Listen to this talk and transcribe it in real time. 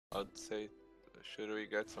I'd say, should we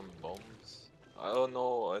get some bombs? I don't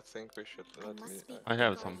know. I think we should let me. I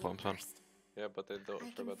have some bombs on. Yeah, but I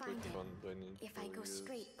don't forgot which one do I need if to I go use.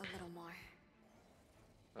 straight a little more.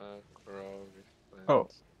 Oh.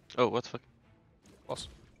 Oh, what the fuck? What?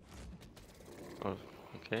 Oh,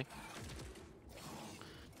 okay.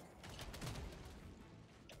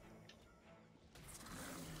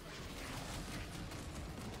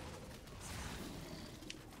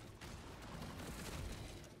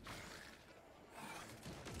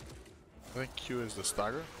 I think Q is the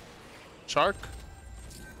stagger. Shark?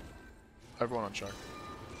 Everyone on Shark.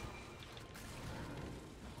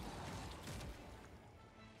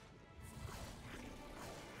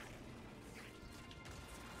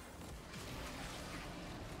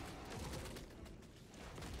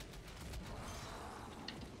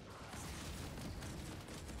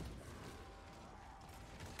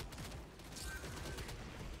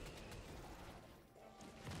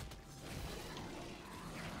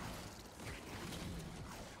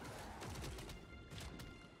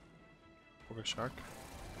 Okay, Shark.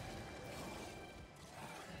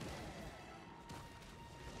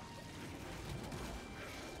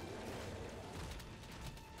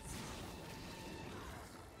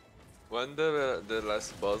 When the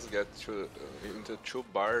last boss gets into 2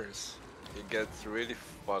 bars, he gets really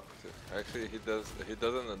fucked. Actually, he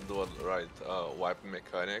doesn't do a right wipe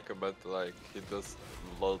mechanic, but like he does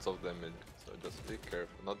loads of damage. So just be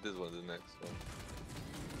careful. Not this one, the next one.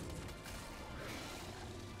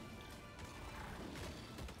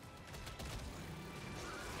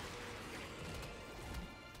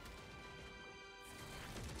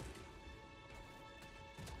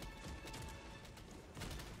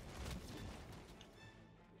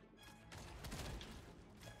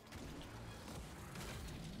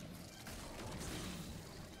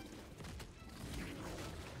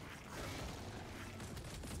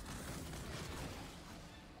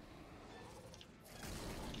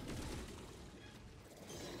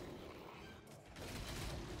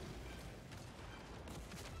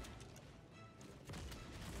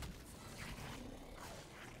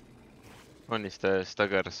 One is the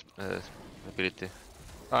stagger's ability.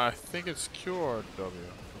 I think it's Q or W.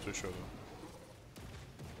 Not too sure though.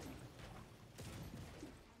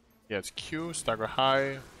 Yeah, it's Q, stagger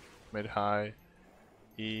high, mid high,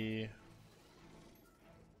 E.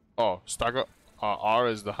 Oh, stagger R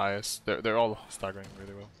is the highest. They're all staggering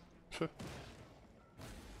really well.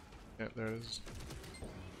 Yeah, there it is.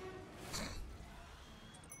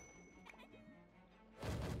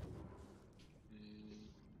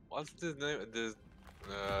 What's this name? This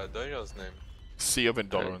dungeon's name? Sea of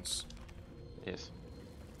Indolence. Yes.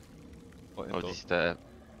 Or Oh, this is the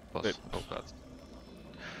boss. Wait. Oh god.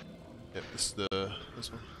 Yeah, this is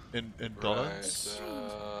this one. Indolence.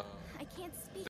 Right, I can't speak